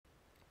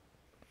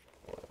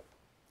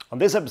On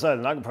this episode of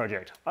the Nugget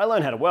Project, I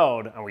learn how to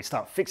weld and we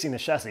start fixing the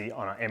chassis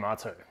on our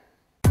MR2.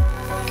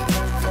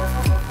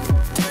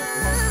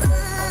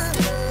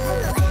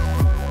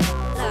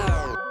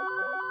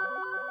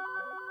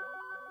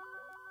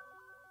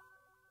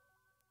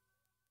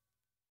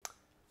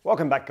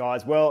 Welcome back,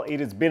 guys. Well,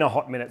 it has been a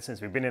hot minute since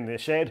we've been in this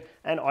shed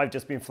and I've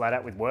just been flat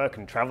out with work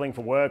and traveling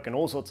for work and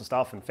all sorts of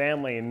stuff and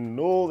family and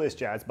all this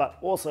jazz, but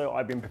also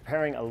I've been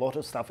preparing a lot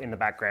of stuff in the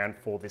background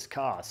for this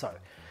car. So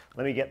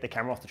let me get the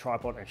camera off the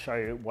tripod and show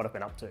you what I've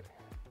been up to.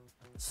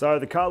 So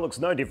the car looks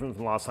no different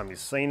from the last time you've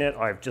seen it.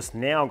 I've just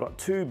now got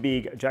two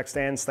big jack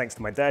stands thanks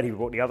to my dad. He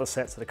brought the other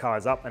set so the car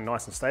is up and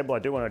nice and stable. I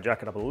do want to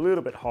jack it up a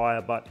little bit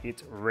higher, but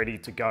it's ready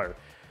to go.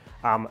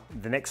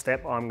 The next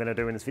step I'm going to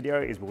do in this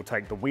video is we'll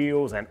take the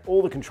wheels and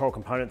all the control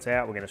components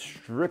out. We're going to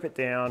strip it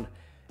down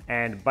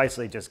and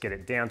basically just get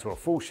it down to a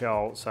full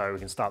shell so we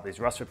can start these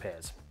rust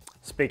repairs.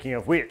 Speaking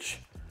of which,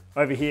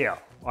 over here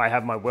I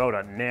have my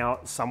welder now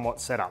somewhat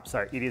set up.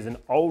 So it is an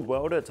old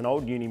welder, it's an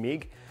old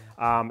Unimig.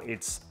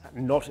 It's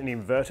not an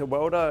inverter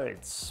welder,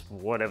 it's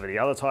whatever the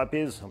other type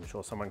is. I'm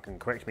sure someone can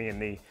correct me in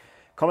the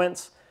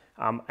comments.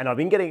 And I've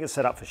been getting it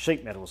set up for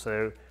sheet metal.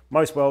 So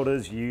most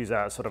welders use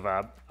a sort of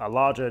a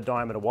larger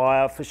diameter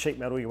wire. For sheet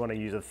metal, you want to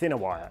use a thinner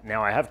wire.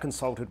 Now, I have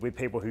consulted with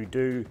people who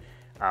do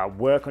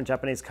work on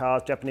Japanese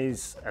cars.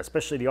 Japanese,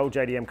 especially the old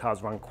JDM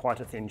cars, run quite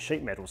a thin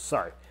sheet metal.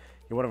 So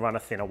you want to run a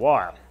thinner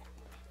wire.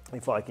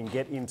 If I can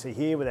get into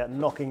here without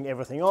knocking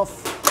everything off,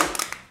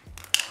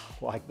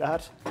 like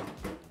that.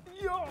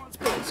 Let's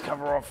put this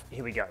cover off.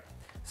 Here we go.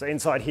 So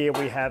inside here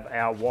we have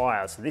our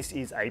wire. So this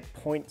is a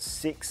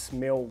 0.6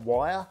 mil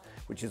wire,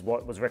 which is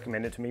what was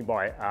recommended to me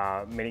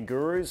by many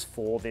gurus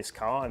for this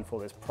car and for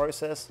this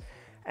process.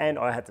 And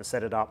I had to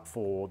set it up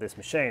for this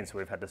machine. So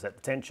we've had to set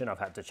the tension. I've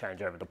had to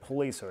change over the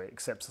pulley so it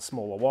accepts a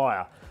smaller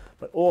wire.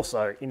 But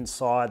also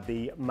inside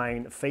the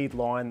main feed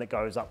line that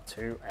goes up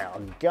to our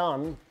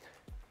gun,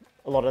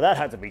 a lot of that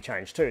had to be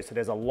changed too. So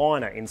there's a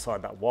liner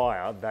inside that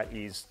wire that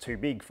is too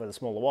big for the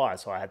smaller wire.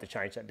 So I had to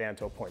change that down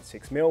to a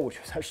 0.6 mil, which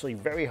was actually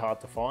very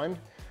hard to find.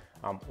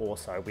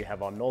 Also, we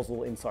have our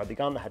nozzle inside the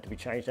gun that had to be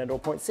changed down to a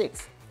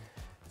 0.6.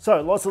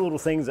 So lots of little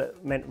things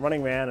that meant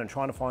running around and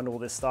trying to find all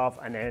this stuff.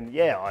 And then,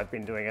 yeah, I've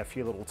been doing a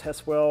few little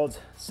test welds,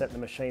 set the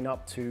machine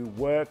up to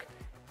work.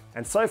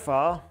 And so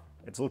far,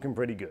 it's looking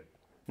pretty good.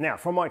 Now,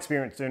 from my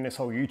experience doing this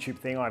whole YouTube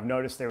thing, I've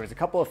noticed there is a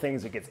couple of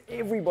things that gets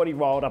everybody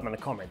riled up in the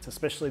comments,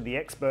 especially the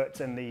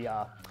experts and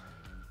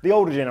the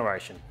older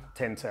generation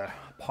tend to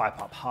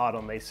pipe up hard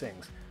on these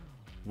things.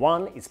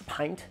 One is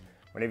paint.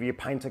 Whenever you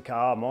paint a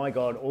car, my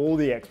God, all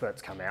the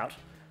experts come out.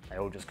 They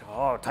all just go,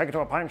 oh, take it to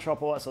a paint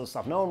shop, all that sort of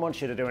stuff. No one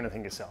wants you to do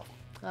anything yourself.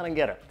 I don't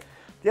get it.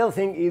 The other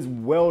thing is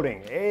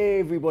welding.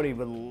 Everybody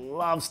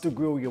loves to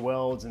grill your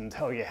welds and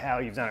tell you how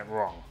you've done it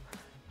wrong.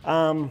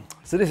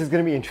 So this is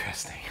going to be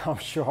interesting. I'm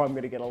sure I'm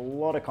going to get a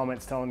lot of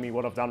comments telling me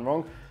what I've done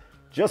wrong.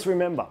 Just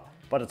remember,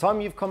 by the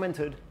time you've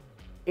commented,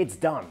 it's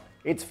done.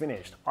 It's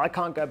finished. I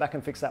can't go back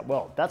and fix that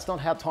weld. That's not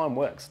how time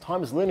works.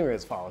 Time is linear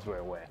as far as we're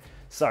aware.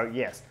 So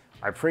yes,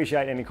 I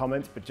appreciate any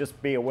comments, but just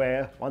be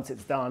aware once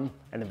it's done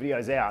and the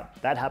video's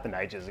out, that happened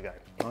ages ago,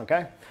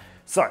 okay?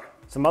 So,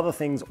 some other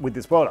things with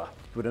this welder.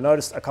 You would have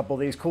noticed a couple of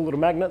these cool little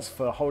magnets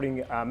for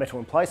holding metal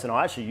in place, and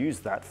I actually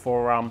used that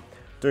for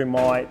doing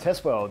my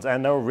test welds,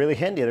 and they were really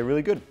handy, they're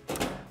really good.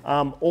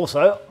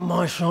 Also,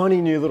 my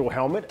shiny new little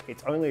helmet.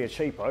 It's only a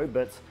cheapo,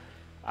 but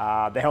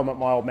the helmet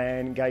my old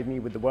man gave me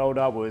with the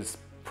welder was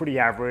pretty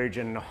average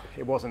and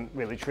it wasn't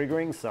really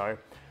triggering, so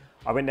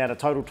I went down to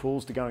Total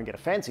Tools to go and get a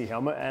fancy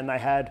helmet, and they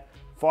had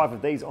 5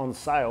 of these on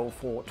sale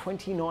for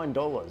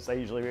 $29. They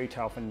usually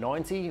retail for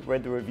 $90.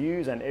 Read the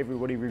reviews and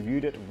everybody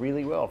reviewed it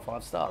really well,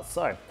 5 stars.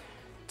 So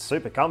it's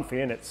super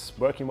comfy and it's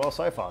working well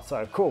so far.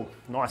 So cool,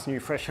 nice new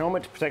fresh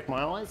helmet to protect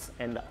my eyes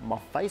and my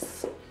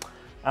face.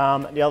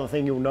 The other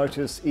thing you'll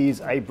notice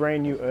is a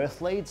brand new earth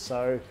lead.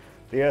 So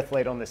the earth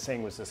lead on this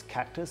thing was this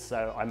cactus,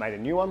 so I made a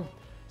new one.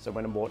 So I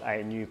went and bought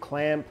a new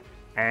clamp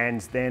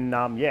and then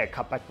yeah,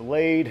 cut back the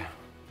lead,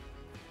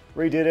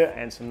 redid it,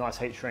 and some nice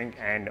heat shrink,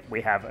 and we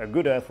have a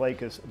good earth lead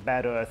because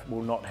bad earth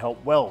will not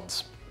help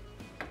welds.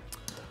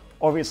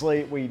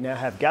 Obviously, we now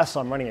have gas, so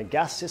I'm running a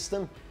gas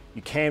system.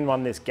 You can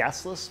run this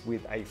gasless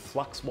with a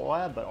flux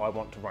wire, but I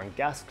want to run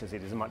gas because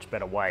it is a much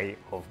better way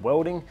of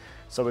welding.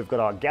 So we've got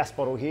our gas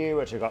bottle here,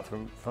 which I got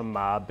from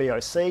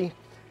BOC.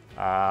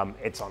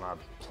 It's on a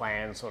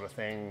plan sort of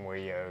thing where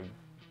you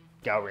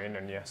go in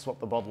and you swap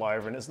the bottle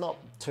over, and it's not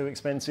too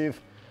expensive.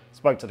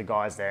 Spoke to the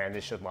guys there, and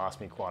this should last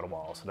me quite a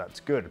while, so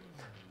that's good.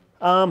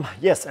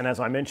 Yes, and as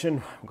I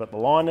mentioned, we've got the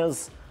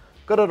liners,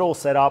 got it all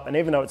set up, and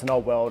even though it's an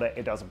old welder,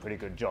 it does a pretty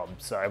good job.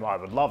 So I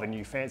would love a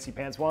new fancy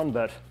pants one,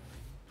 but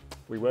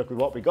we work with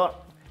what we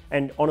got.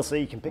 And honestly,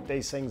 you can pick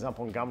these things up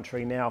on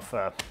Gumtree now for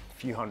a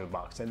few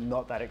 $100. They're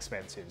not that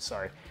expensive.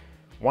 So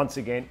once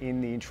again, in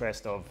the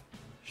interest of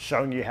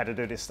showing you how to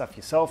do this stuff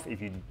yourself,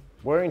 if you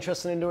were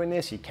interested in doing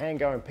this, you can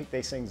go and pick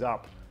these things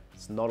up.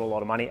 It's not a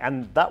lot of money.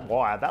 And that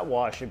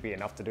wire should be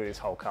enough to do this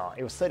whole car.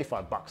 It was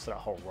 35 bucks for that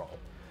whole roll.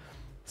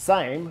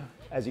 Same,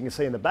 as you can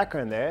see in the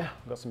background there,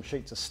 I've got some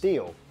sheets of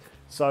steel.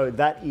 So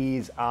that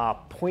is a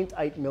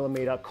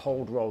 0.8mm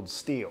cold rolled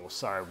steel.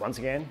 So once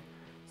again,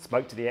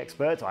 spoke to the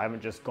experts. I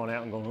haven't just gone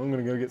out and gone, I'm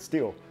gonna go get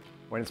steel.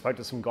 Went and spoke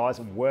to some guys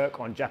that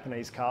work on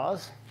Japanese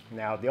cars.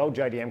 Now the old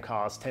JDM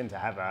cars tend to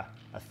have a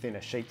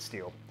thinner sheet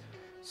steel.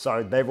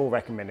 So they've all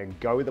recommended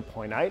go with the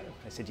 0.8.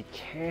 They said you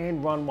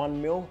can run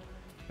 1mm,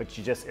 but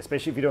you just,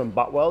 especially if you're doing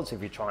butt welds,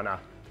 if you're trying to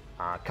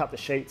cut the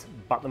sheets,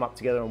 butt them up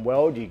together and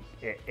weld,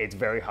 it's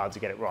very hard to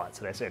get it right.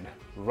 So they said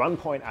run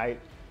 0.8,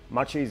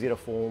 much easier to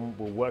form,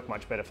 will work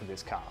much better for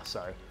this car.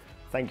 So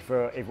thank you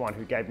for everyone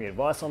who gave me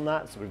advice on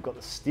that. So we've got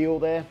the steel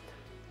there.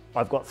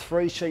 I've got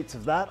 3 sheets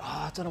of that. Oh,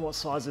 I don't know what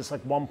size it's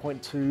like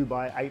 1.2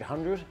 by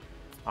 800.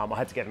 I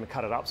had to get them to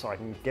cut it up so I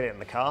can get it in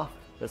the car.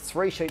 There's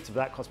 3 sheets of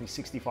that, cost me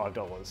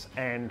 $65.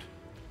 And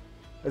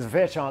there's a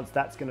fair chance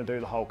that's gonna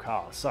do the whole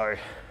car. So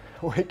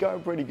we're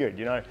going pretty good.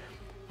 You know,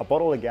 a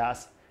bottle of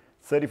gas,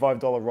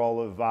 $35 roll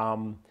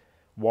of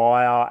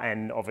wire,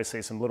 and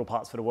obviously some little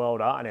parts for the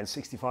welder, and then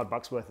 65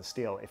 bucks worth of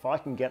steel. If I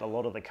can get a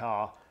lot of the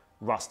car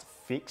rust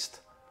fixed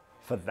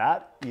for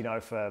that, you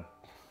know, for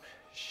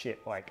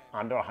shit like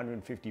under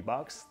 150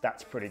 bucks,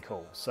 that's pretty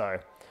cool. So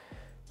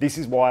this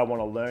is why I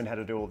want to learn how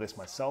to do all this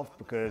myself,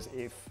 because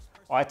if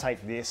I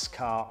take this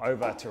car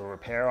over to a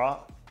repairer,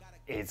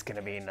 it's going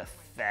to be in the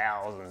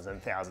thousands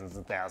and thousands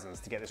and thousands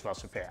to get this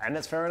rust repair. And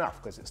that's fair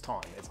enough, because it's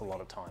time. It's a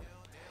lot of time.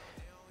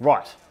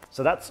 Right,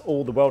 so that's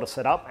all the welder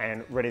set up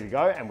and ready to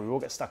go, and we will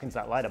get stuck into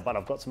that later, but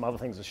I've got some other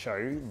things to show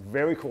you.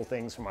 Very cool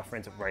things from my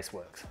friends at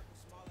Raceworks.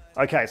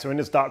 Okay, so in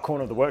this dark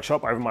corner of the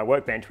workshop, over my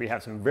workbench, we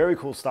have some very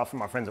cool stuff from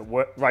my friends at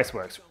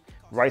Raceworks.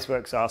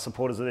 Raceworks are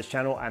supporters of this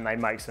channel, and they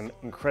make some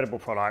incredible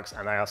products,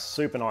 and they are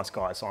super nice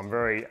guys, so I'm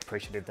very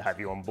appreciative to have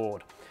you on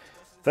board.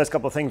 First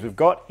couple of things we've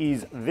got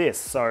is this.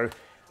 So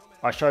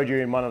I showed you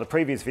in one of the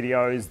previous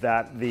videos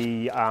that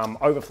the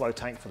overflow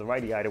tank for the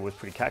radiator was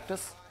pretty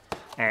cactus,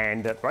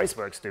 and that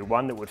Raceworks do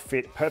one that would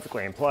fit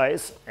perfectly in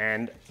place,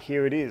 and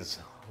here it is.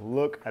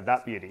 Look at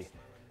that beauty.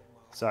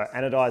 So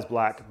anodized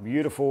black,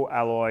 beautiful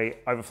alloy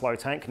overflow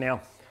tank.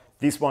 Now,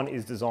 this one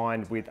is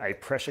designed with a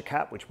pressure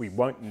cap, which we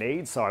won't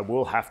need, so I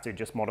will have to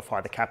just modify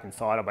the cap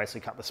inside. I'll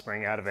basically cut the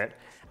spring out of it,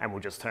 and we'll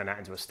just turn that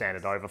into a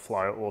standard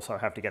overflow. Also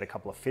have to get a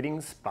couple of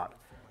fittings, but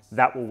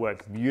that will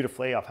work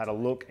beautifully. I've had a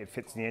look, it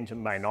fits the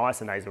engine bay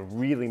nice, and there's a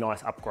really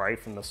nice upgrade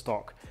from the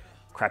stock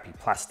crappy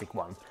plastic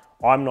one.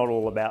 I'm not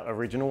all about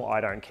original.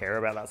 I don't care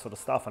about that sort of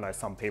stuff. I know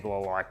some people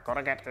are like,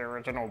 gotta get the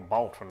original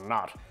bolt and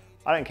nut.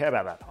 I don't care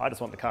about that. I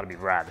just want the car to be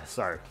rad.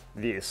 So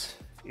this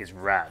is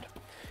rad.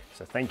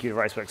 So thank you to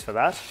Raceworks for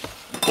that.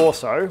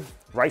 Also,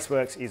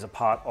 Raceworks is a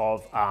part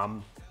of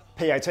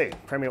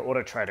PAT, Premier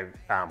Auto Trader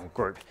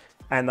group.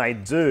 And they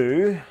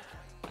do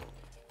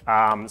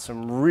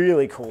some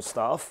really cool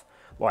stuff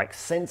like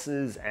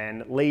sensors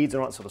and leads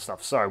and all that sort of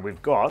stuff. So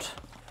we've got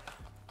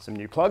some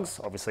new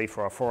plugs, obviously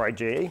for our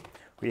 4AGE.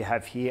 We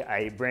have here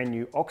a brand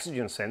new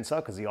oxygen sensor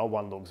because the old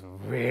one looks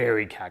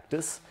very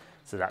cactus.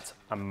 So that's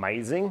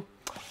amazing.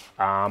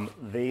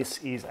 This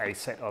is a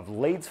set of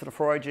leads for the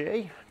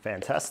 4AGE,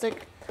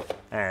 fantastic.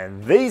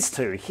 And these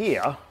two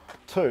here,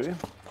 too,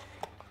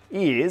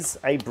 is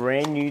a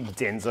brand new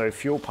Denso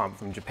fuel pump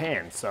from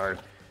Japan. So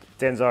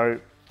Denso,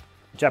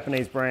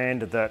 Japanese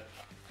brand that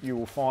you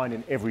will find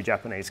in every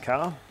Japanese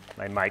car.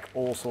 They make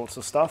all sorts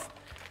of stuff.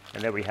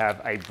 And then we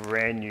have a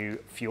brand new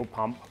fuel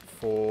pump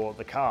for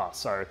the car.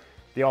 So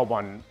the old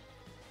one,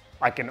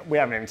 we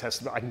haven't even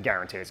tested, but I can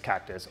guarantee it's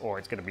cactus or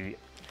it's gonna be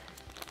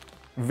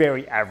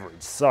very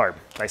average. So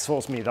they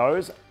sourced me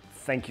those.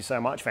 Thank you so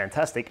much,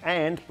 fantastic.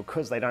 And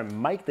because they don't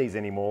make these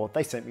anymore,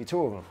 they sent me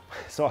 2 of them.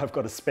 So I've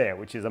got a spare,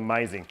 which is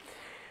amazing.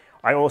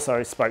 I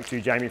also spoke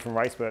to Jamie from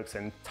Raceworks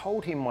and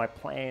told him my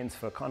plans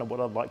for kind of what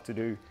I'd like to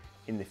do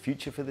in the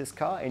future for this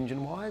car,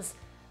 engine-wise.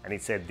 And he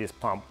said this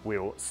pump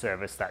will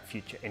service that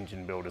future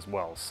engine build as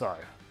well. So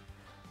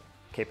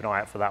keep an eye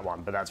out for that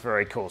one, but that's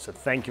very cool. So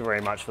thank you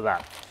very much for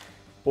that.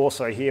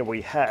 Also here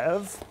we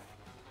have,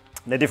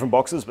 they're different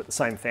boxes, but the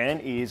same fan,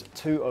 is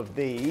 2 of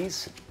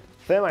these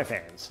thermo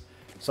fans.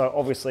 So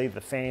obviously the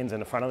fans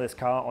in the front of this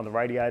car on the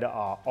radiator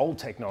are old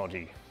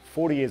technology,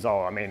 40 years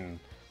old. I mean,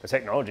 the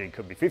technology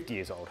could be 50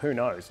 years old, who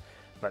knows?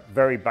 But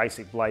very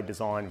basic blade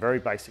design, very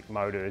basic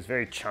motors,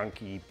 very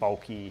chunky,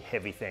 bulky,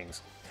 heavy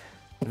things.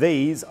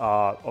 These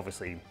are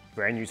obviously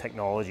brand new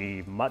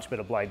technology, much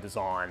better blade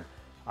design,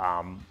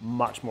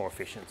 much more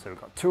efficient. So we've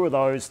got 2 of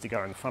those to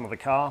go in the front of the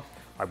car.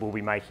 I will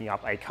be making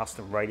up a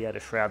custom radiator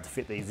shroud to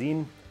fit these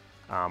in.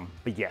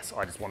 But yes,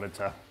 I just wanted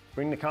to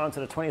bring the car into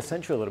the 20th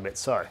century a little bit.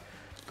 So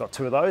got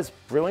 2 of those,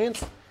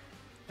 brilliant.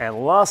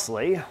 And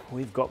lastly,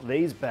 we've got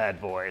these bad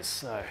boys.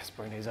 So let's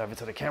bring these over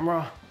to the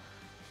camera.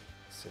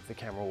 See if the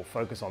camera will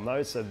focus on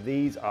those. So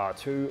these are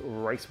 2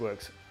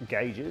 Raceworks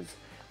gauges.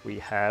 We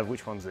have,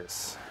 which one's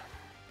this?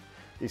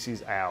 This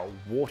is our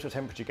water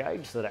temperature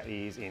gauge. So that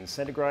is in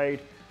centigrade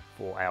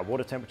for our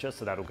water temperature.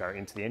 So that'll go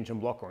into the engine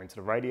block or into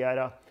the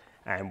radiator.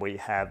 And we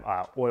have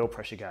our oil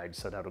pressure gauge.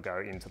 So that'll go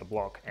into the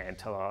block and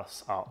tell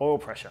us our oil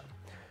pressure.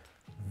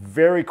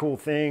 Very cool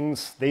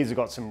things. These have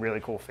got some really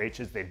cool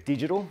features. They're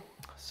digital,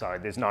 so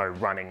there's no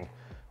running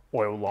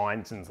oil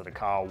lines into the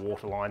car,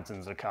 water lines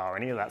into the car,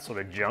 any of that sort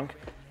of junk.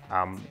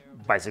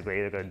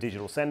 Basically, they've got a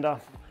digital sender,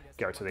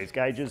 go to these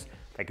gauges.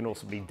 They can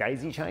also be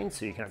daisy chains,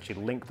 so you can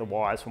actually link the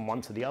wires from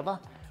one to the other,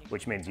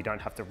 which means you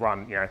don't have to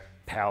run, you know,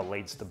 power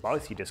leads to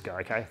both. You just go,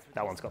 okay,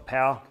 that one's got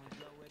power,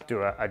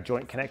 do a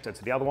joint connector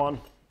to the other one,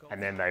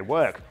 and then they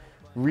work.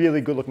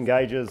 Really good looking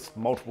gauges,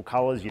 multiple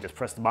colors. You just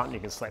press the button, you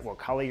can select what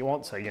color you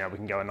want. So, you know, we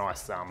can go a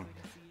nice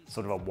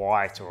sort of a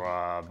white or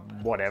a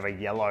whatever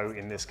yellow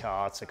in this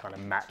car to kind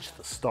of match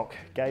the stock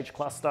gauge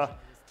cluster.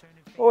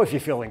 Or if you're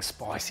feeling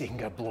spicy, you can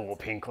go blue or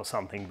pink or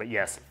something. But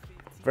yes,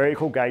 very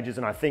cool gauges.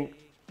 And I think,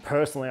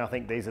 personally, I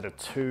think these are the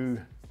two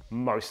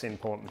most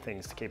important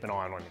things to keep an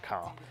eye on your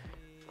car.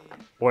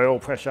 Oil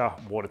pressure,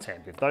 water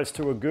temp. If those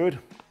two are good,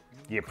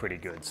 you're pretty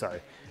good. So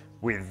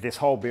with this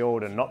whole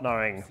build and not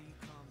knowing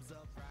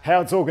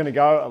how it's all gonna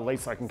go, at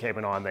least I can keep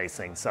an eye on these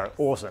things. So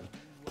awesome.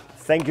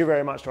 Thank you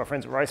very much to our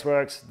friends at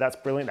Raceworks. That's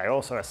brilliant. They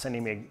also are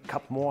sending me a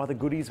couple more other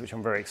goodies, which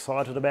I'm very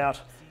excited about.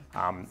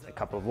 A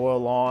couple of oil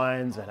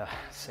lines and a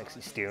sexy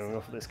steering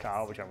wheel for this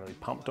car, which I'm really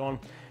pumped on.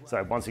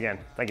 So once again,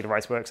 thank you to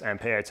Raceworks and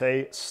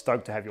POT.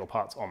 Stoked to have your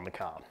parts on the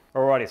car.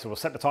 Alrighty, so we'll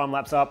set the time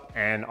lapse up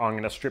and I'm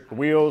gonna strip the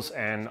wheels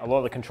and a lot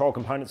of the control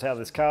components out of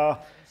this car.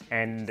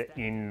 And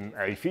in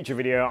a future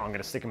video, I'm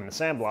gonna stick them in the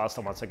sandblaster.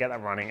 And once I get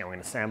that running, I'm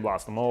gonna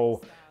sandblast them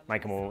all,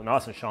 make them all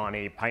nice and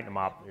shiny, paint them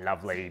up,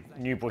 lovely.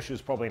 New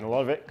bushes probably in a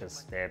lot of it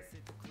because they're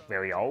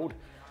very old.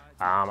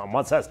 And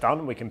once that's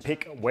done, we can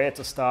pick where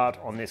to start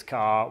on this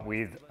car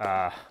with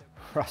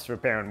rust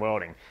repair and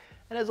welding.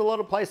 And there's a lot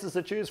of places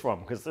to choose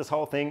from because this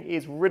whole thing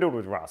is riddled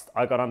with rust.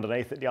 I got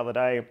underneath it the other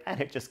day and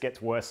it just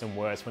gets worse and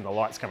worse when the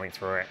light's coming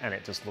through it and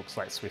it just looks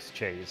like Swiss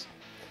cheese.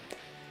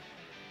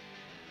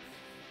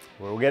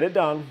 We'll get it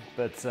done,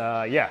 but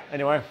yeah,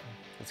 anyway,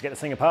 let's get this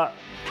thing apart.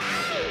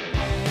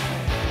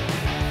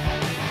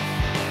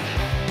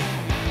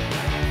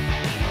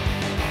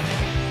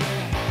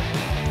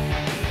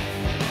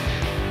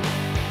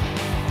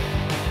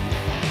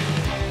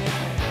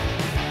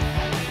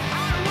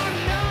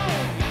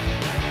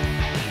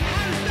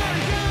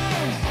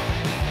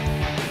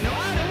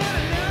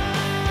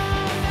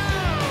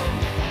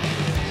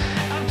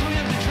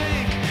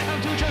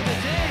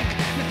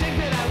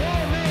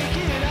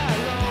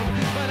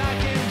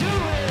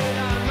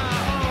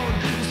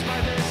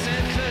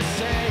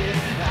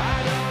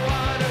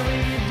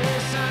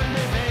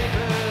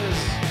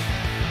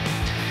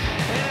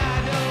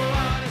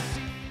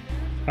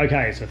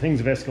 Okay, so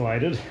things have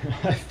escalated.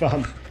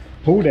 I've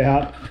pulled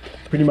out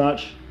pretty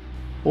much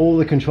all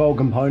the control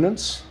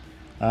components,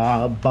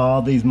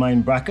 bar these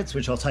main brackets,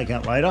 which I'll take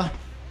out later.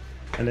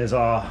 And there's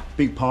a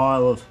big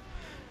pile of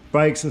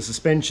brakes and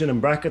suspension and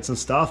brackets and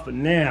stuff. But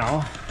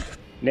now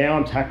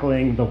I'm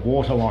tackling the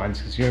water lines,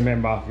 because you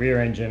remember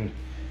rear engine,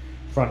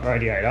 front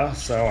radiator.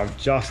 So I've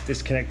just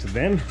disconnected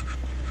them.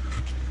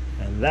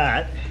 And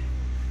that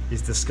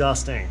is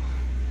disgusting.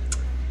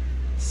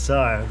 So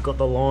I've got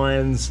the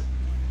lines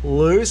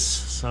loose,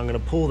 so I'm going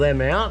to pull them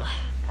out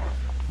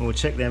and we'll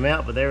check them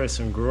out, but there is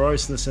some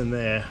grossness in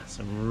there,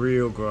 some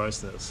real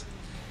grossness.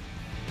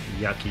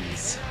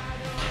 Yuckies.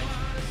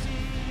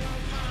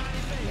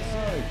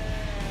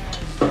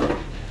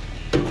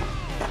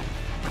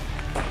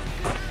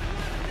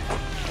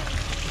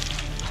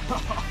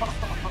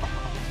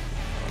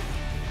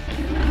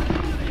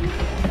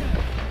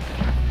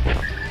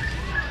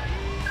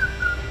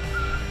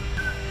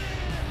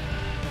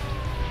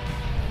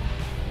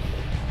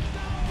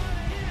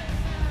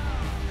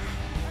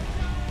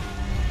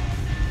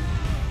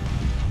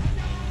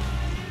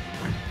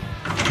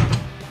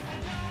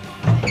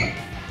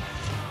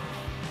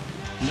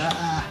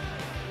 Nah.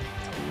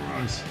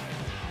 Gross.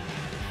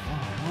 Oh,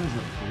 why is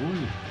it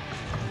blue?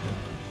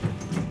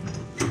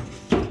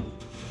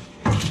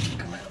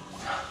 Come out.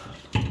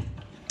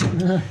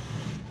 No,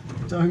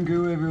 don't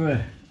go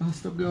everywhere. Oh,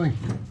 stop going.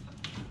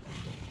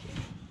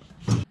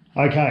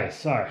 Okay,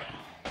 so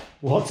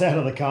lots out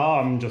of the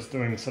car. I'm just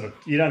doing sort of,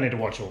 you don't need to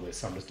watch all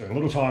this. I'm just doing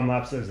little time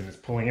lapses and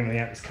just pulling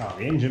everything out of this car.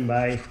 The engine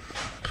bay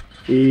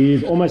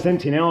is almost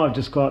empty now. I've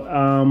just got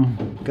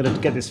to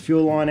get this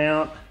fuel line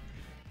out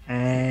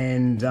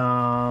and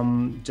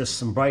just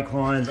some brake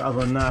lines.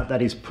 Other than that,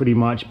 that is pretty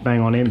much bang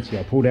on empty.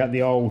 I pulled out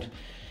the old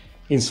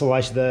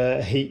insulation,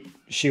 the heat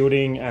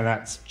shielding, and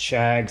that's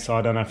shag, so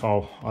I don't know if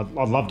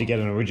I'd love to get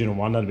an original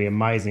one. That'd be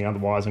amazing.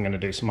 Otherwise I'm going to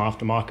do some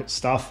aftermarket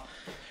stuff,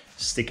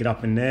 stick it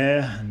up in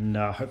there, and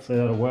hopefully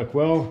that'll work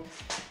well.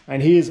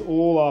 And here's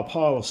all our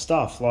pile of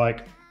stuff.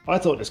 Like, I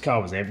thought this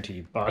car was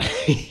empty, but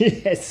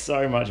there's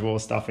so much more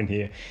stuff in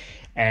here,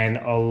 and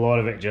a lot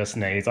of it just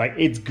needs, like,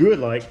 it's good.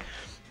 Like,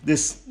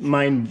 this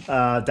main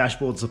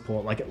dashboard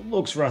support, like, it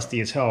looks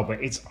rusty as hell,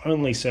 but it's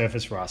only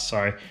surface rust,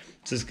 so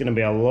it's just going to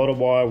be a lot of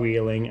wire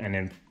wheeling and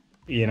then,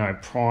 you know,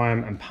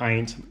 prime and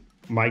paint,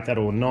 make that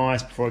all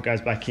nice before it goes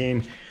back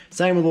in.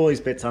 Same with all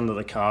these bits under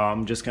the car.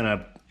 I'm just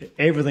gonna,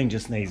 everything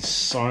just needs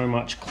so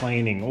much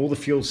cleaning. All the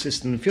fuel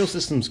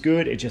system's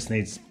good, it just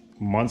needs,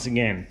 once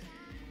again,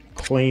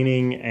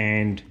 cleaning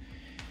and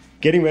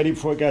getting ready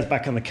before it goes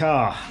back in the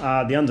car.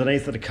 The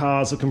underneath of the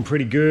car is looking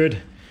pretty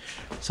good.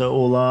 So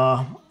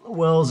all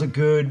wells are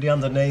good. The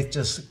underneath,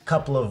 just a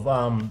couple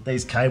of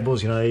these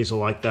cables, you know, these are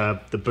like the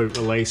boot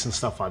release and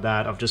stuff like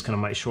that. I'm just gonna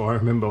make sure I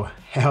remember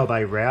how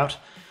they route.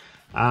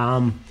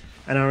 And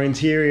our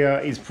interior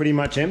is pretty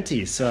much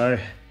empty. So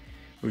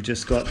we've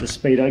just got the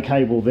speedo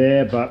cable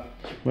there, but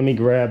let me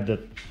grab the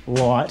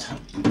light.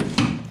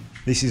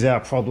 This is our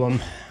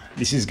problem.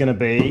 This is gonna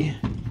be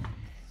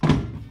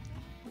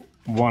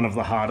one of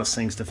the hardest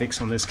things to fix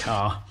on this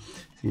car.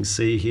 You can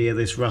see here,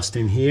 this rust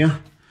in here.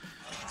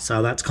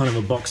 So that's kind of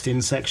a boxed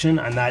in section,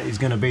 and that is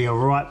going to be a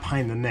right pain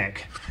in the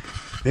neck.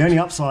 The only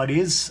upside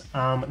is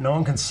no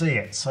one can see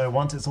it. So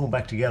once it's all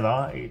back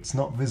together, it's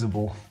not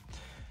visible.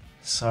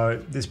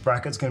 So this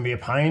bracket's going to be a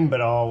pain, but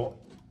I'll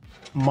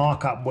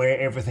mark up where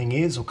everything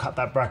is, or cut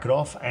that bracket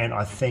off, and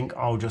I think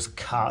I'll just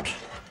cut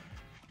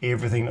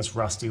everything that's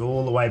rusty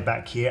all the way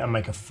back here and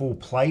make a full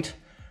plate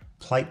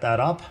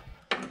that up,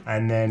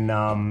 and then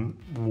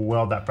we'll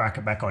weld that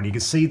bracket back on. You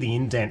can see the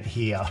indent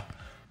here.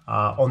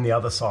 On the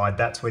other side,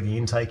 that's where the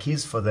intake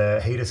is for the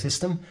heater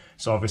system.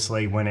 So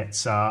obviously when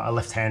it's a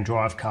left-hand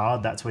drive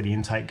car, that's where the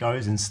intake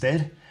goes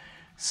instead.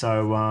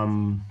 So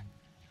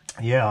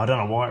yeah, I don't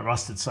know why it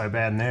rusted so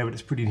bad in there, but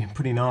it's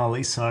pretty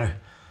gnarly. So I'm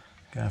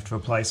gonna have to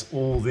replace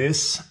all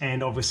this,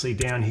 and obviously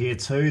down here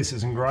too, this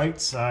isn't great.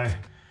 So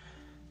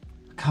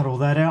cut all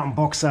that out and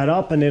box that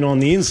up, and then on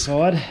the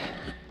inside,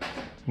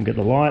 we'll get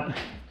the light.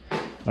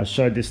 I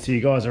showed this to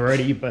you guys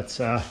already, but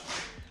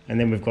and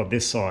then we've got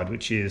this side,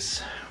 which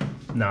is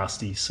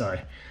nasty. So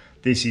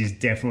this is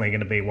definitely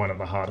going to be one of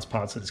the hardest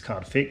parts of this car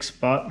to fix,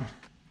 but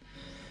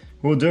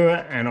we'll do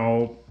it, and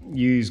I'll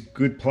use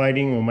good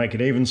plating. We'll make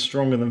it even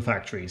stronger than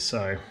factory,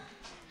 so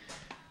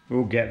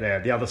we'll get there.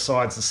 The other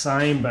side's the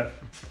same, but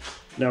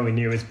nowhere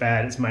near as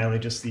bad. It's mainly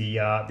just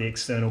the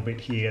external bit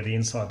here. The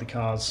inside the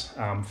car's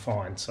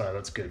fine, so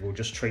that's good. We'll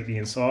just treat the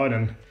inside,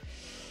 and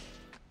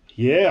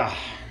yeah.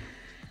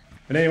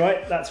 But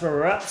anyway, that's where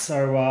we're at.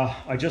 So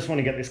I just want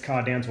to get this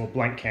car down to a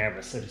blank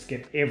canvas. So just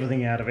get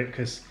everything out of it,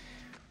 because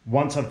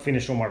once I've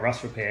finished all my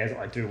rust repairs,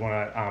 I do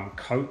want to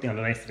coat the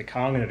underneath of the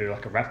car. I'm going to do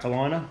like a Raptor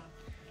liner.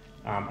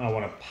 I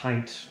want to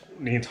paint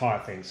the entire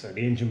thing. So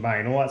the engine bay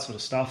and all that sort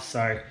of stuff.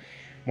 So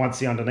once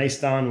the underneath's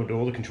done, we'll do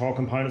all the control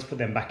components, put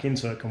them back in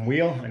so it can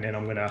wheel. And then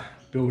I'm going to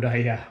build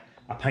a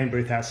paint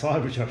booth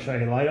outside, which I'll show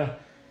you later.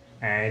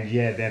 And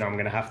yeah, then I'm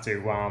gonna have to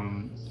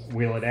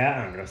wheel it out,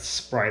 and I'm gonna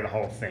spray the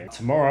whole thing.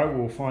 Tomorrow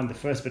we'll find the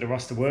first bit of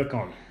rust to work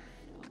on.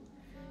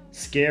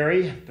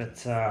 Scary, but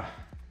well,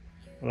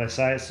 they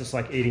say it's just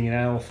like eating an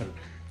elephant.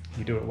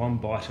 You do it one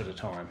bite at a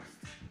time.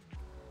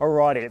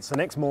 Alrighty, it's the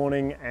next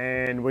morning,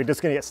 and we're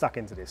just gonna get stuck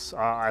into this.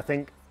 I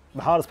think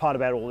the hardest part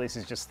about all this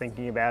is just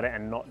thinking about it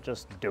and not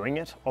just doing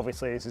it.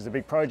 Obviously, this is a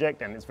big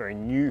project and it's very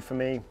new for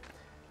me,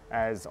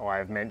 as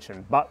I've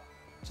mentioned, but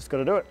just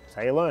gotta do it. It's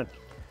how you learn.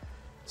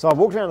 So I've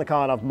walked around the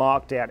car and I've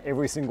marked out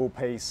every single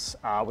piece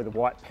with a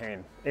white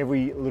pen,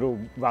 every little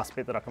rust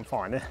bit that I can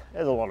find.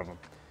 There's a lot of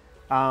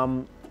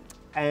them.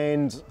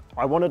 And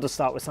I wanted to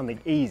start with something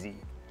easy.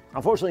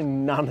 Unfortunately,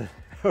 none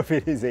of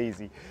it is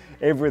easy.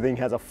 Everything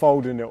has a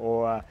fold in it,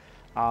 or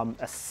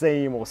a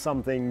seam, or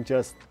something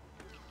just,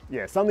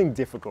 yeah, something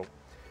difficult.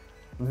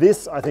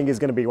 This, I think, is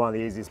going to be one of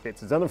the easiest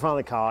bits. It's on the front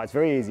of the car. It's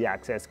very easy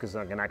access because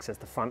I can access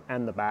the front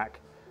and the back.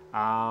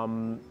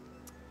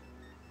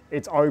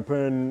 It's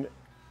open.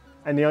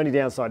 And the only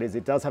downside is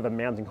it does have a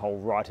mounting hole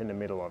right in the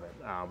middle of it,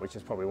 which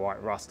is probably why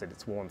it rusted.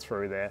 It's worn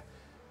through there.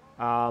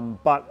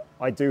 But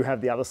I do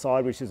have the other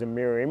side, which is a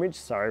mirror image.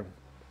 So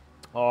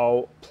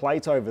I'll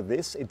plate over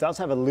this. It does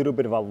have a little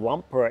bit of a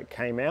lump where it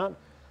came out,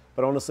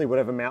 but honestly,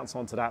 whatever mounts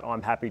onto that,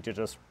 I'm happy to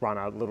just run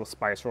a little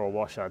spacer or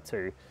washer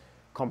to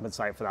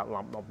compensate for that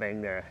lump not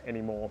being there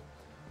anymore.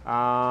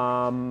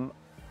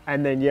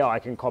 And then, yeah, I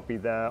can copy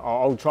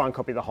I'll try and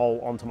copy the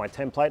hole onto my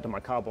template, to my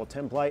cardboard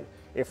template.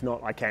 If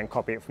not, I can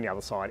copy it from the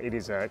other side. It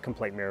is a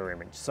complete mirror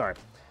image. So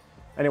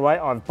anyway,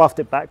 I've buffed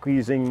it back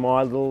using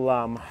my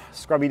little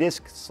scrubby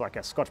disc. It's like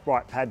a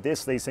Scotch-Brite pad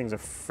disc. These things are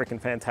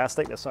freaking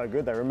fantastic. They're so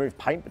good. They remove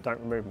paint, but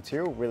don't remove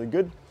material. Really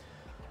good.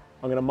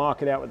 I'm gonna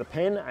mark it out with a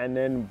pen, and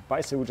then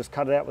basically we'll just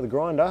cut it out with a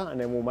grinder, and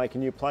then we'll make a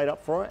new plate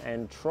up for it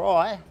and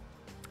try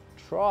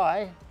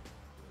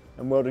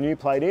and weld a new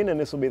plate in, and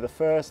this will be the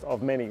first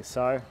of many.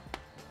 So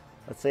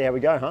let's see how we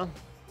go, huh?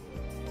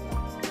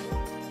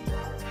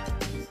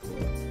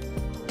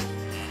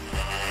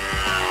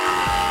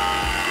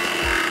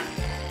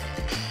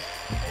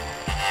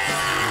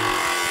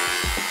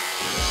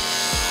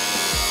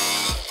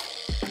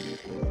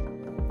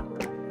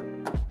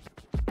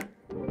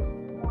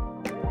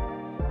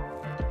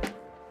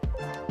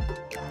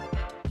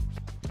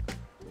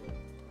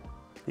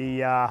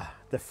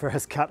 The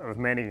first cut of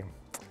many.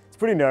 It's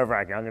pretty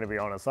nerve-wracking, I'm gonna be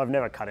honest. I've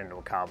never cut into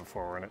a car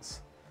before, and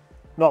it's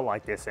not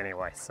like this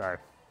anyway, so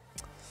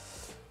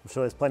I'm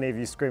sure there's plenty of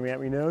you screaming at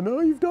me now,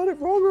 no, you've done it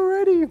wrong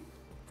already.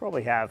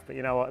 Probably have, but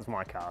you know what, it's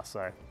my car,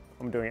 so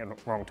I'm doing it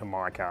wrong to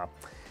my car.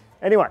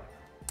 Anyway,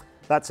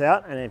 that's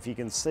out, and if you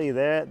can see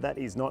there, that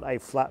is not a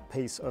flat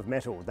piece of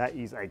metal, that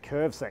is a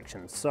curved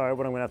section. So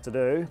what I'm gonna have to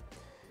do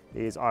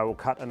is I will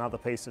cut another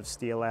piece of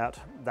steel out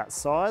that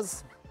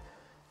size,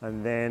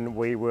 And then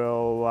we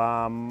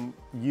will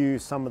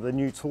use some of the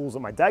new tools that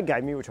my dad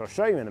gave me, which I'll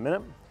show you in a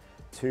minute,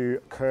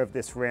 to curve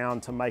this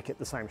round to make it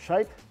the same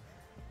shape.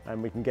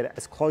 And we can get it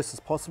as close as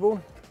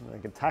possible. And we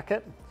can tack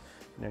it,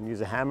 and then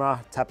use a hammer,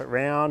 tap it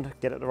round,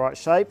 get it the right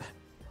shape.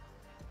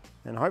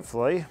 And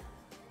hopefully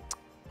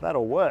that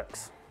all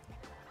works.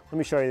 Let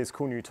me show you these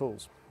cool new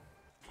tools.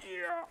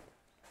 Yeah.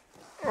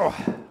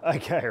 Oh,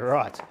 okay,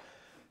 right.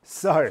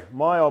 So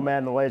my old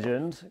man, the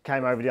legend,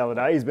 came over the other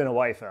day. He's been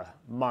away for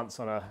months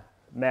on a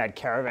mad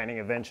caravanning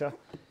adventure.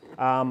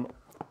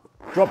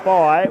 Dropped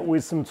by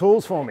with some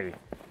tools for me.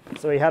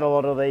 So he had a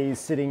lot of these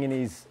sitting in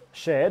his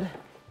shed.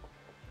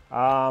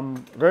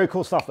 Very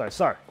cool stuff though.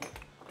 So,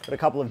 got a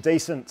couple of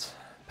decent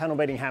panel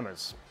beating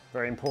hammers,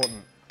 very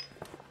important.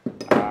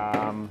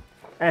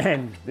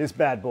 And this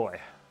bad boy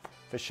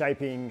for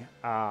shaping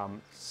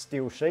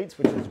steel sheets,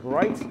 which is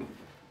great.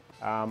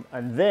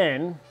 And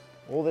then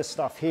all this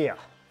stuff here,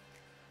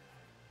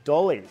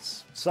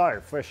 dollies. So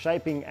for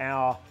shaping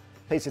our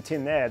piece of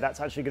tin there, that's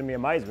actually going to be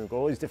amazing. We've got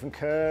all these different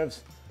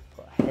curves,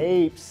 got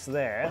heaps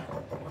there,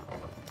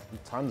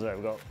 tons there.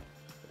 We've got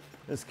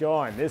this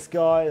guy and this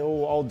guy,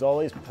 all old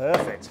dollies,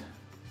 perfect.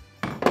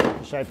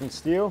 Shaping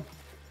steel.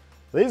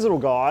 These little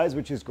guys,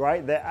 which is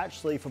great, they're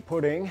actually for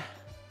putting,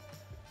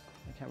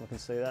 the camera can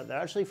see that, they're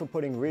actually for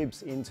putting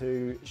ribs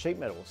into sheet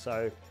metal.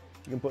 So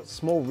you can put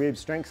small ribs,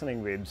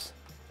 strengthening ribs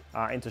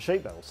into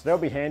sheet metal. So they'll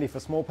be handy for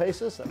small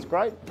pieces, that's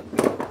great.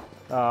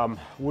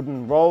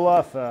 Wooden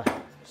roller for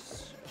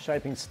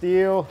shaping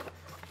steel,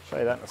 show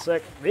you that in a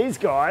sec. These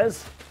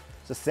guys,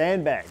 are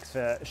sandbags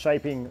for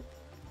shaping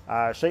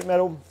sheet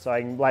metal, so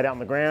I can lay it out on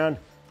the ground,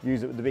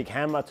 use it with the big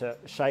hammer to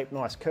shape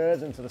nice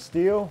curves into the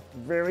steel.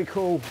 Very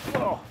cool,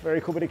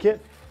 very cool bit of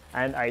kit.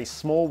 And a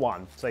small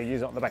one, so you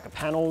use it on the back of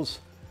panels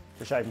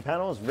for shaping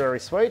panels, very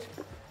sweet.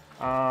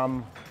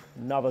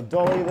 Another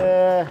dolly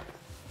there.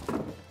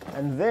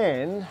 And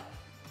then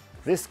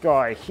this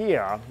guy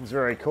here is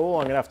very cool.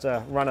 I'm gonna have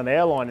to run an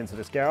airline into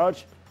this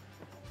garage,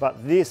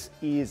 but this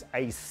is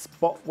a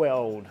spot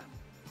weld,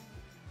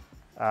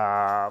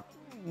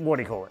 what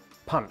do you call it?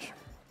 Punch.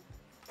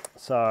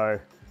 So,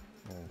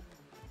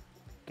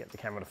 get the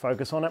camera to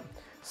focus on it.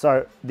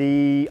 So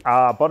the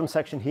bottom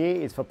section here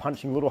is for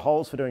punching little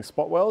holes for doing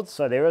spot welds.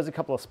 So there is a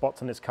couple of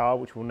spots on this car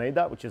which will need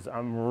that, which is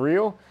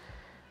unreal.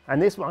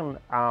 And this one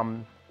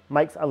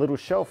makes a little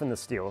shelf in the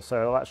steel.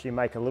 So it'll actually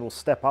make a little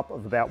step up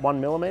of about 1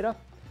 millimeter.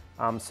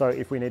 So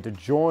if we need to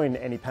join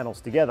any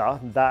panels together,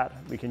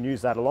 we can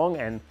use that along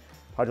and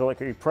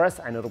hydraulically press,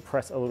 and it'll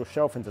press a little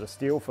shelf into the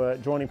steel for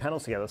joining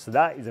panels together. So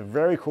that is a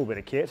very cool bit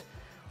of kit.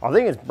 I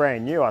think it's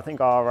brand new. I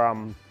think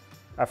our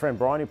friend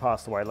Brian, who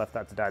passed away, left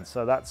that to Dad.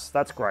 So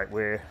that's great.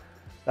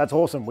 That's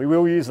awesome. We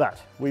will use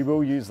that. We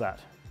will use that.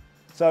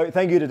 So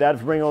thank you to Dad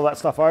for bringing all that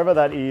stuff over.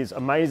 That is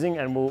amazing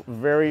and will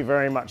very,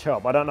 very much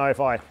help. I don't know if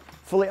I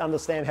fully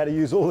understand how to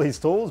use all these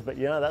tools, but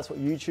you know, that's what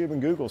YouTube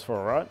and Google's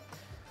for,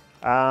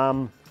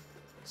 right?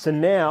 So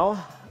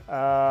now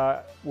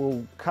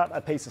we'll cut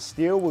a piece of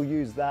steel. We'll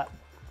use that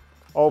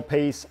old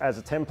piece as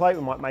a template.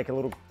 We might make a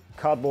little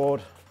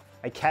cardboard,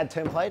 a CAD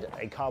template,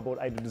 a cardboard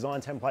aided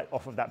design template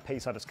off of that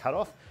piece I just cut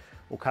off.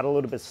 We'll cut a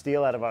little bit of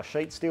steel out of our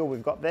sheet steel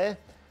we've got there.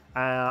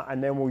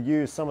 And then we'll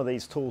use some of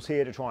these tools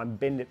here to try and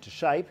bend it to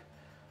shape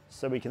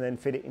so we can then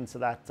fit it into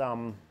that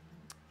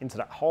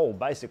hole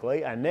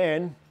basically. And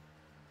then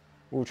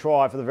we'll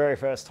try for the very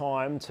first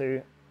time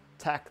to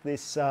tack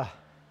this,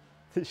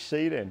 this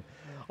sheet in.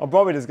 I'm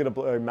probably just gonna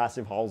blow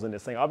massive holes in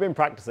this thing. I've been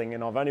practicing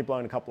and I've only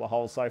blown a couple of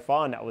holes so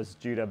far, and that was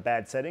due to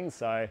bad settings,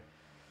 so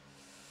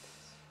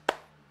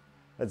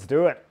let's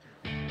do it.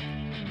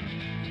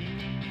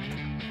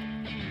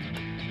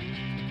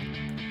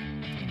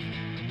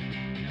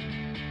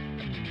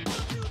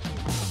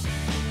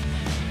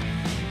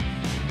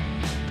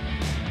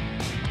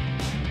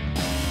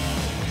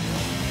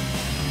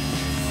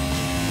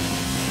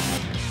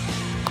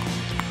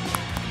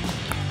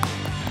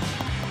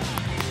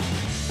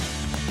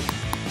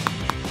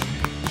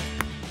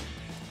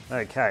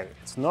 Okay,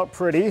 it's not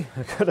pretty.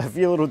 I've got a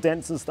few little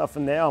dents and stuff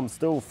in there. I'm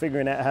still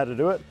figuring out how to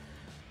do it.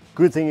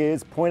 Good thing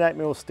is 0.8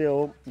 mil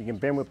steel, you can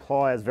bend with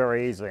pliers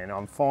very easily, and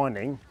I'm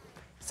finding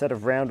a set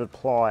of rounded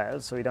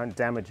pliers so you don't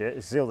damage it.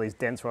 You see all these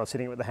dents where I was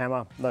hitting it with the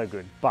hammer, no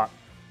good. But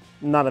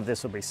none of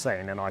this will be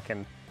seen, and I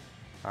can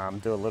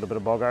do a little bit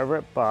of bog over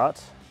it,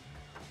 but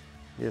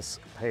this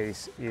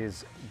piece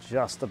is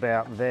just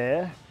about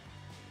there.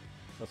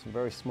 Got some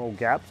very small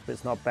gaps, but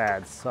it's not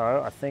bad.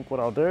 So I think what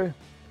I'll do,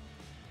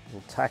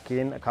 we'll tack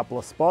in a couple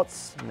of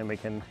spots, and then we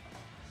can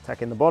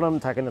tack in the bottom,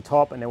 tack in the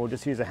top, and then we'll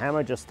just use a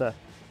hammer just to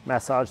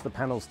massage the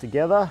panels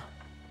together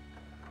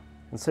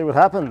and see what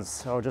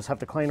happens. I'll just have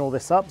to clean all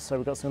this up so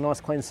we've got some nice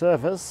clean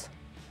surface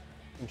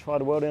and try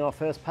to weld in our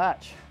first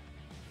patch.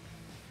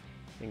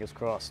 Fingers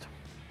crossed.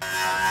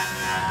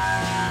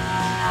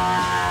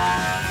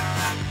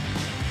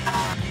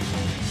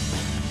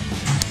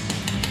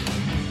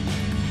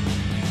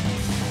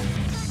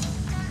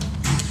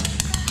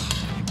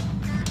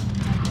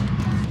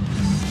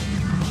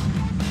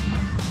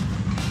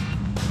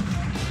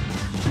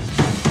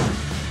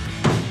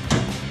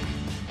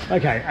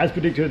 Okay, as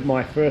predicted,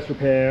 my first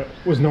repair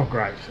was not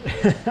great.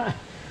 I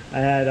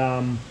had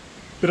a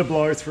bit of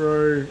blow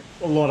through,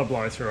 a lot of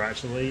blow through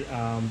actually.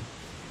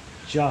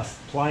 Just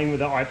playing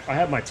with it. I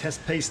had my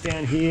test piece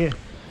down here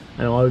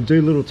and I would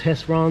do little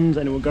test runs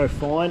and it would go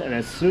fine, and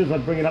as soon as I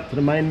bring it up to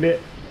the main bit,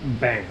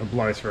 bang, a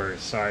blow through.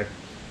 So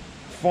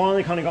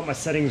finally kind of got my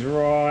settings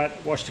right,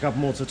 watched a couple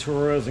more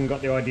tutorials and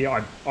got the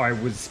idea. I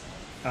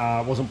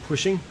wasn't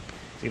pushing,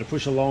 so you gotta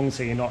push along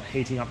so you're not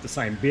heating up the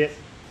same bit.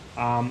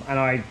 And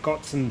I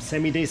got some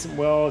semi-decent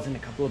welds and a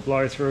couple of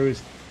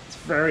blow-throughs. It's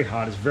very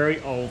hard, it's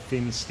very old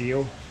thin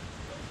steel.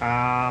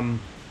 Yeah,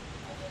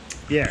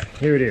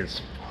 here it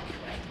is.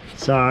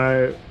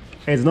 So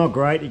it's not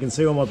great. You can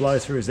see all my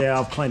blow-throughs there.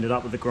 I've cleaned it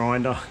up with the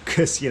grinder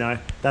because, you know,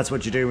 that's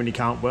what you do when you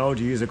can't weld,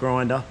 you use a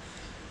grinder.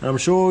 And I'm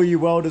sure you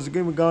welders are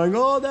going,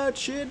 oh, that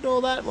shit,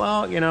 all that.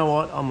 Well, you know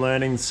what, I'm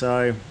learning,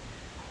 so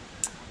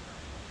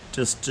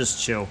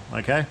just chill,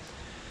 okay?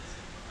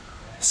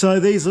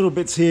 So these little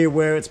bits here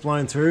where it's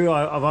blown through,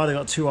 I've either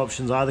got two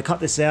options. I either cut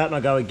this out and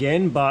I go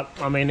again, but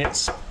I mean,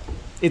 it's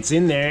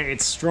in there,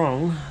 it's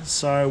strong.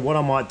 So what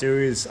I might do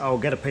is I'll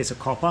get a piece of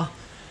copper.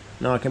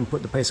 Now I can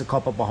put the piece of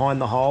copper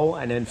behind the hole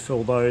and then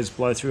fill those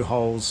blow through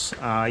holes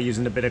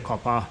using a bit of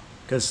copper,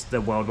 because the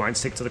weld won't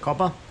stick to the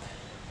copper.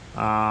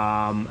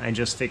 And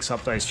just fix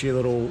up those few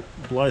little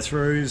blow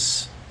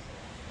throughs.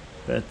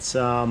 But,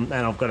 and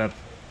I've got a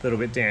little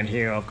bit down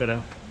here I've got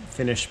to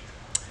finish.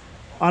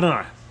 I don't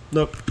know,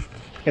 look.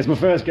 It's my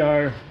first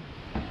go.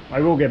 I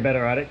will get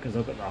better at it because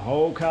I've got the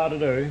whole car to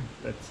do,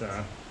 but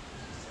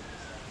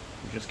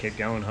we'll just keep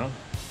going, huh?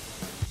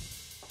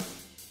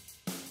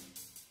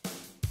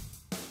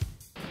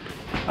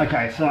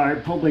 Okay,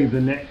 so probably the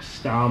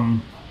next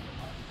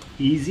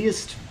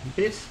easiest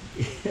bit,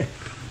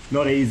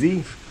 not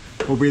easy,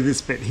 will be this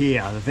bit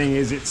here. The thing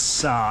is, it's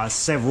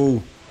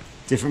several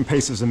different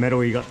pieces of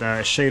metal. You got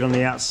the sheet on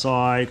the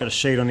outside, got a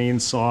sheet on the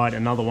inside,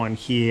 another one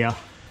here,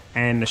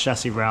 and the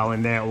chassis rail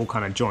in there all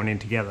kind of join in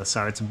together.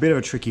 So it's a bit of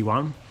a tricky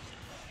one,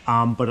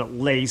 but at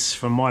least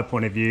from my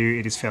point of view,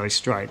 it is fairly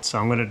straight. So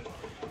I'm going to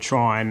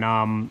try and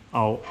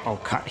I'll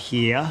cut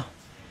here,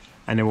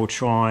 and then we'll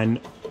try and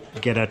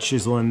get a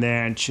chisel in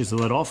there and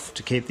chisel it off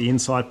to keep the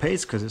inside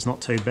piece because it's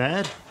not too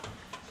bad.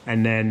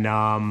 And then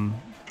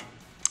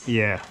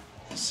yeah,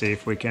 see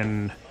if we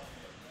can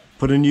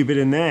put a new bit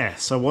in there.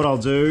 So what I'll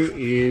do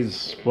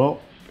is,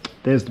 well,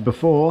 there's the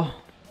before.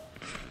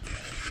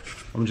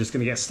 I'm just going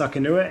to get stuck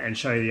into it and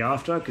show you the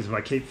after, because if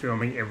I keep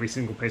filming every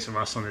single piece of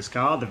rust on this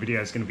car, the video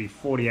is going to be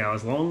 40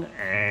 hours long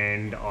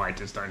and I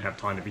just don't have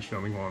time to be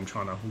filming while I'm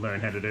trying to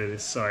learn how to do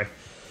this. So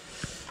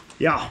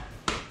yeah,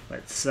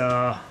 let's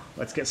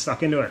get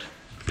stuck into it.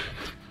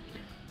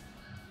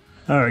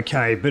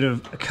 Okay, bit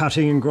of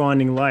cutting and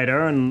grinding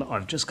later, and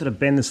I've just got to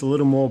bend this a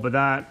little more, but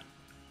that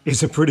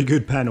is a pretty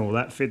good panel.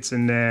 That fits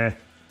in there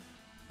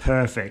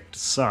perfect.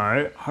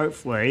 So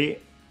hopefully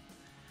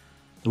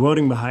the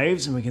welding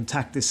behaves and we can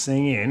tack this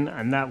thing in,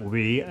 and that will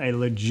be a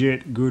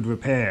legit good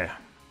repair.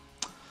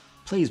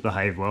 Please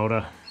behave,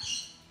 welder.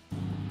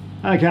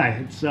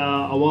 Okay, it's a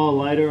while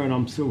later and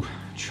I'm still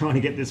trying to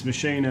get this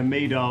machine and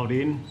me dialed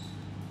in.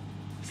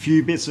 A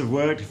few bits have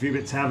worked, a few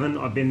bits haven't.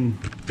 I've been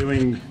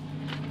doing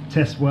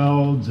test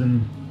welds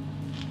and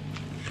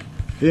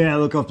yeah,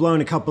 look, I've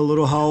blown a couple of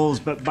little holes,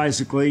 but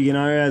basically, you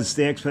know, as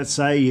the experts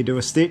say, you do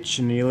a stitch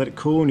and you let it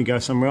cool and you go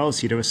somewhere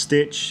else, you do a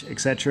stitch,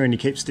 etc., and you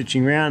keep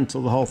stitching around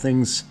until the whole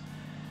thing's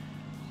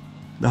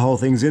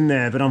in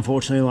there. But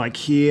unfortunately, like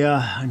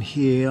here and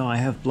here, I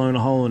have blown a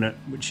hole in it,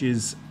 which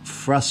is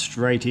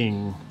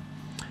frustrating.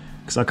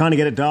 Because I kind of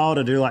get it dialed,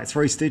 I do like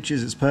 3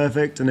 stitches, it's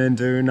perfect, and then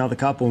do another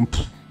couple,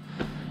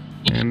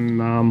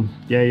 and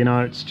yeah, you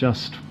know, it's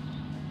just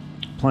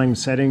playing with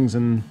settings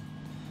and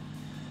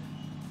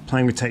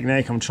playing with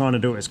technique. I'm trying to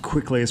do it as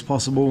quickly as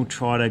possible,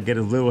 try to get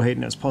as little heat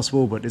in it as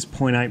possible, but this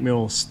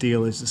 0.8mm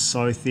steel is just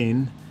so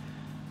thin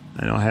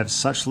and I have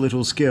such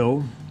little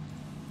skill.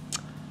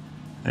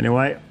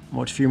 Anyway,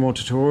 watch a few more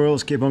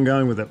tutorials, keep on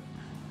going with it.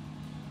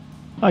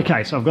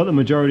 Okay, so I've got the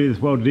majority of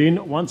this welded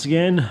in. Once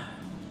again,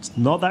 it's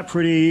not that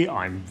pretty,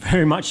 I'm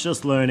very much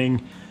just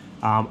learning.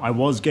 I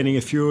was getting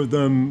a few of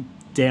them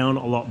down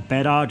a lot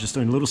better, just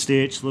doing little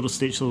stitch, little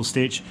stitch, little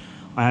stitch.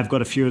 I have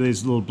got a few of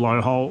these little blow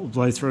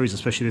throughs,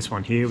 especially this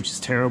one here, which is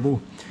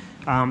terrible.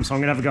 So I'm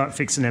going to have a go at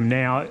fixing them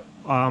now.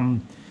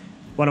 One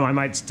of my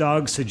mates,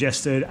 Doug,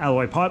 suggested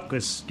alloy pipe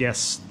because,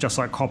 yes, just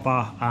like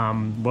copper,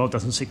 weld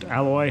doesn't stick to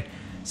alloy.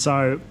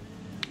 So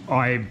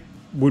I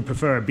would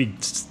prefer a big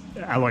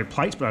alloy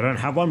plate, but I don't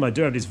have one. But I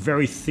do have this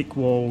very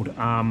thick-walled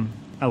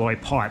alloy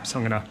pipe, so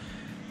I'm going to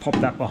pop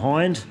that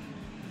behind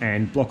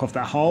and block off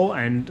that hole.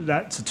 And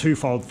that's a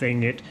twofold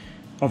thing. It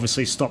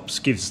obviously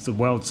gives the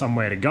weld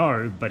somewhere to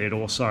go, but it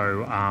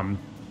also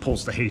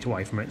pulls the heat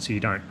away from it so you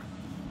don't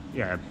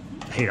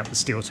heat up the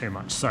steel too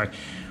much. So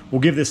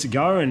we'll give this a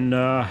go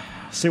and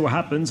see what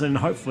happens, and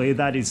hopefully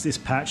that is this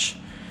patch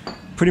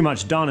pretty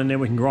much done, and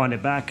then we can grind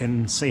it back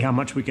and see how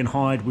much we can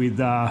hide with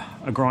a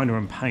grinder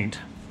and paint.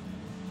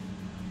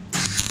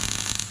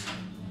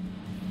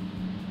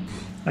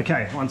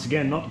 Okay, once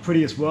again, not the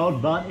prettiest weld,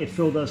 but it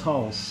filled those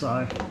holes,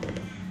 so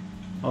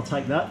I'll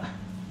take that.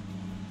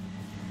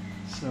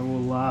 So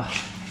we'll a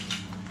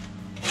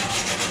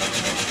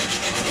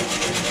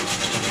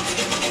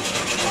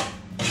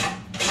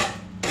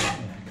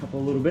couple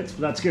of little bits,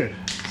 but that's good.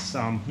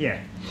 Yeah,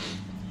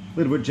 a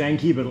little bit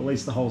janky, but at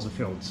least the holes are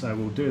filled. So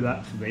we'll do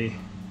that for the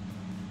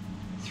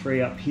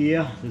 3 up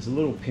here. There's a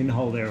little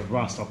pinhole there of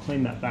rust. I'll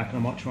clean that back and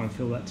I might try and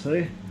fill that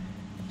too.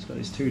 Just got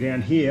these 2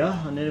 down here,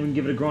 and then we can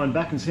give it a grind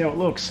back and see how it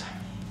looks.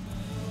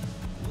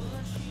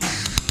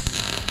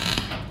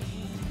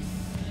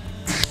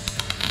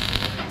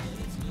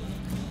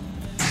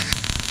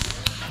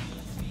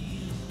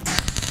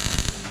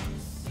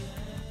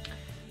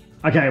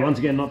 Okay, once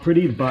again, not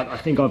pretty, but I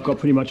think I've got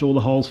pretty much all the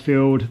holes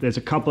filled. There's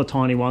a couple of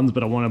tiny ones,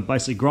 but I want to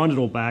basically grind it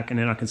all back, and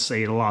then I can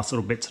see the last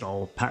little bits that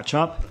I'll patch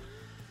up.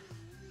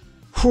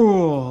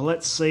 Whew,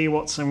 let's see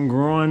what some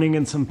grinding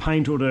and some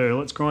paint will do.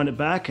 Let's grind it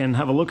back and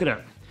have a look at it.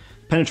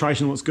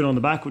 Penetration looks good on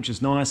the back, which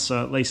is nice,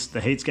 so at least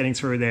the heat's getting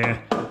through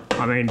there.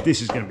 I mean,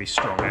 this is going to be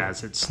strong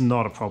as, it's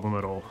not a problem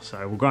at all.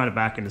 So we'll grind it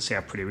back and see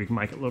how pretty we can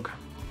make it look.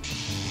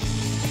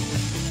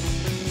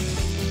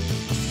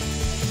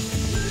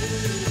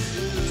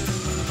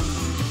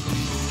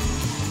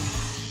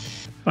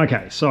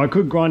 Okay, so I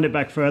could grind it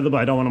back further, but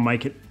I don't want to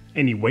make it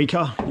any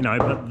weaker, you know,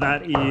 but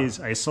that is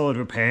a solid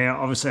repair.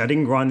 Obviously, I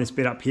didn't grind this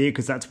bit up here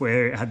because that's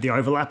where it had the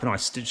overlap, and I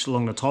stitched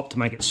along the top to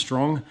make it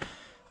strong.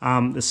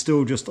 There's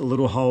still just a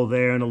little hole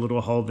there and a little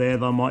hole there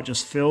that I might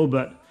just fill,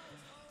 but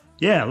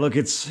yeah, look,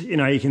 it's, you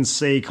know, you can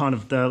see kind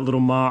of the little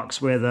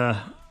marks where the,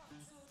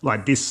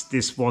 like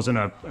this wasn't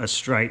a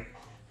straight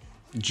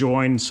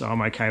join, so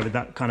I'm okay with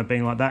that kind of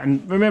being like that.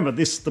 And remember,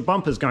 the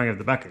bumper's going over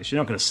the back of this. You're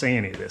not going to see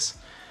any of this.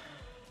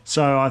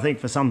 So I think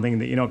for something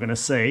that you're not going to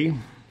see,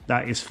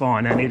 that is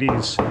fine, and it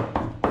is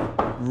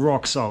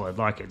rock solid,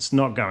 like it's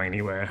not going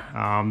anywhere.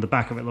 The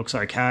back of it looks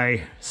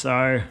okay,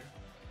 so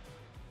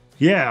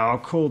yeah, I'll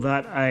call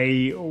that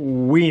a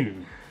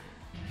win.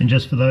 And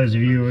just for those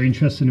of you who are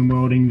interested in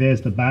welding,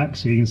 there's the back,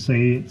 so you can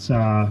see it's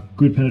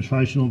good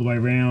penetration all the way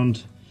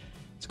around.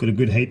 It's got a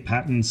good heat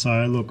pattern,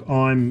 so look,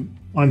 I'm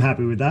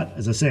happy with that.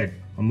 As I said,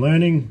 I'm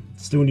learning,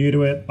 still new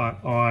to it,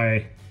 but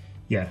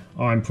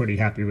I'm pretty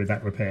happy with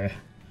that repair.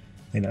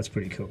 I think that's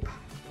pretty cool.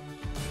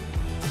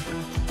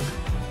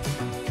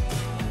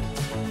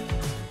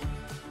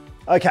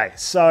 Okay,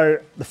 so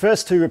the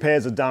first 2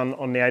 repairs are done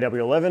on the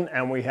AW11,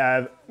 and we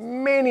have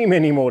many,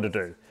 many more to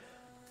do.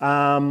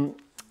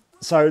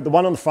 So the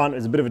one on the front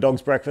is a bit of a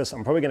dog's breakfast.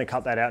 I'm probably going to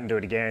cut that out and do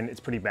it again. It's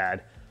pretty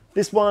bad.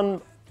 This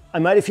one, I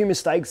made a few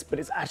mistakes, but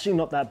it's actually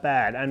not that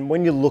bad. And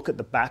when you look at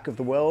the back of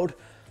the weld,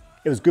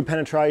 it was good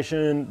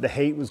penetration, the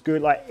heat was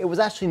good. Like, it was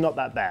actually not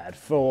that bad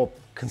for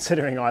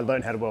considering I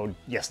learned how to weld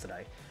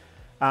yesterday.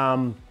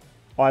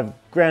 I've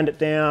ground it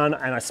down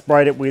and I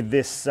sprayed it with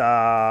this,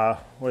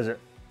 what is it?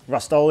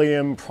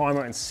 Rust-Oleum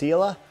primer and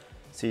sealer.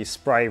 So you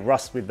spray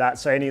rust with that.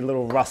 So any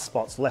little rust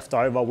spots left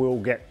over will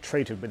get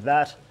treated with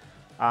that.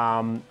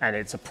 And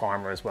it's a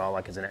primer as well,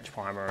 like it's an etch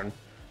primer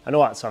and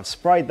all that. So I've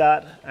sprayed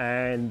that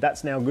and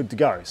that's now good to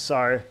go.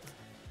 So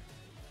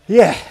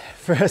yeah,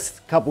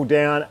 first couple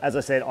down. As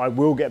I said, I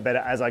will get better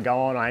as I go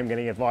on. I am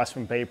getting advice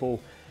from people.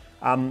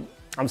 I'm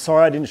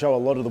sorry I didn't show a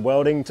lot of the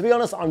welding. To be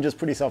honest, I'm just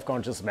pretty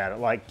self-conscious about it.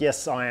 Like,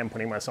 yes, I am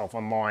putting myself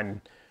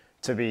online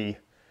to be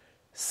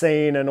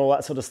seen and all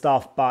that sort of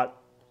stuff, but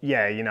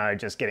yeah, you know,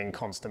 just getting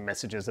constant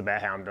messages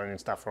about how I'm doing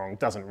stuff wrong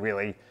doesn't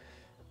really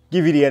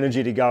give you the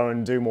energy to go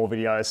and do more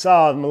videos. So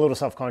I'm a little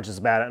self-conscious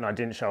about it, and I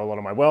didn't show a lot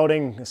of my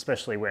welding,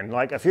 especially when,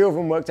 like, a few of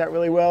them worked out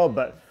really well,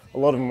 but a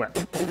lot of them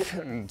went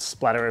and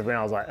splatter everywhere.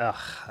 I was like, ugh,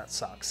 that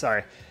sucks.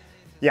 So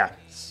yeah,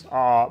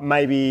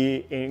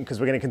 maybe, because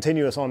we're going to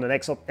continue this on the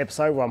next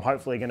episode where I'm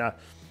hopefully going to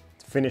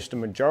finish the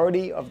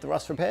majority of the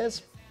rust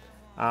repairs.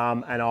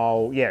 And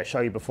I'll, yeah, show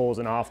you befores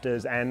and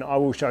afters, and I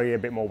will show you a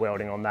bit more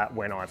welding on that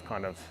when I've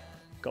kind of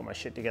got my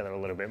shit together a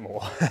little bit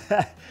more.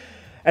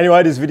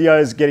 Anyway, this video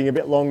is getting a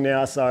bit long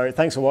now, so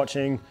thanks for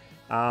watching.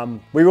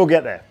 We will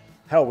get there.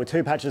 Hell, we're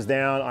 2 patches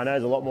down. I know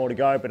there's a lot more to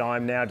go, but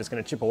I'm now just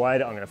going to chip away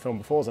at it. I'm going to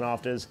film befores and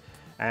afters,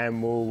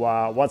 and we'll,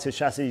 once this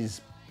chassis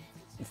is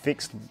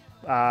fixed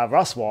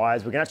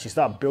rust-wise, we can actually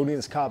start building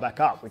this car back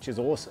up, which is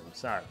awesome.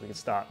 So we can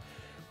start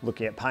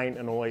looking at paint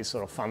and all these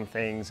sort of fun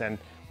things, and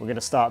we're going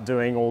to start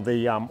doing all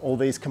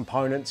these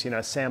components, you know,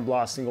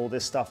 sandblasting all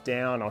this stuff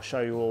down. I'll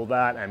show you all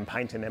that, and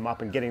painting them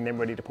up and getting them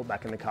ready to put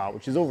back in the car,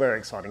 which is all very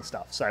exciting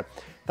stuff. So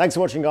thanks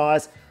for watching,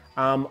 guys.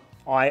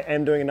 I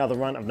am doing another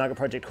run of Nugget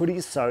Project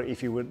hoodies, so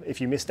if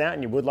you missed out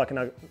and you would like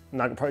a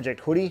Nugget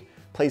Project hoodie,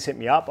 please hit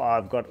me up.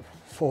 I've got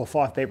 4 or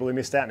 5 people who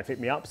missed out and have hit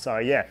me up, so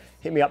yeah,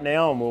 hit me up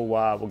now and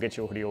we'll get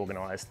your hoodie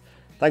organised.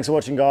 Thanks for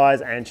watching,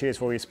 guys, and cheers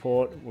for all your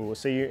support. We will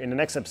see you in the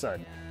next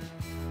episode.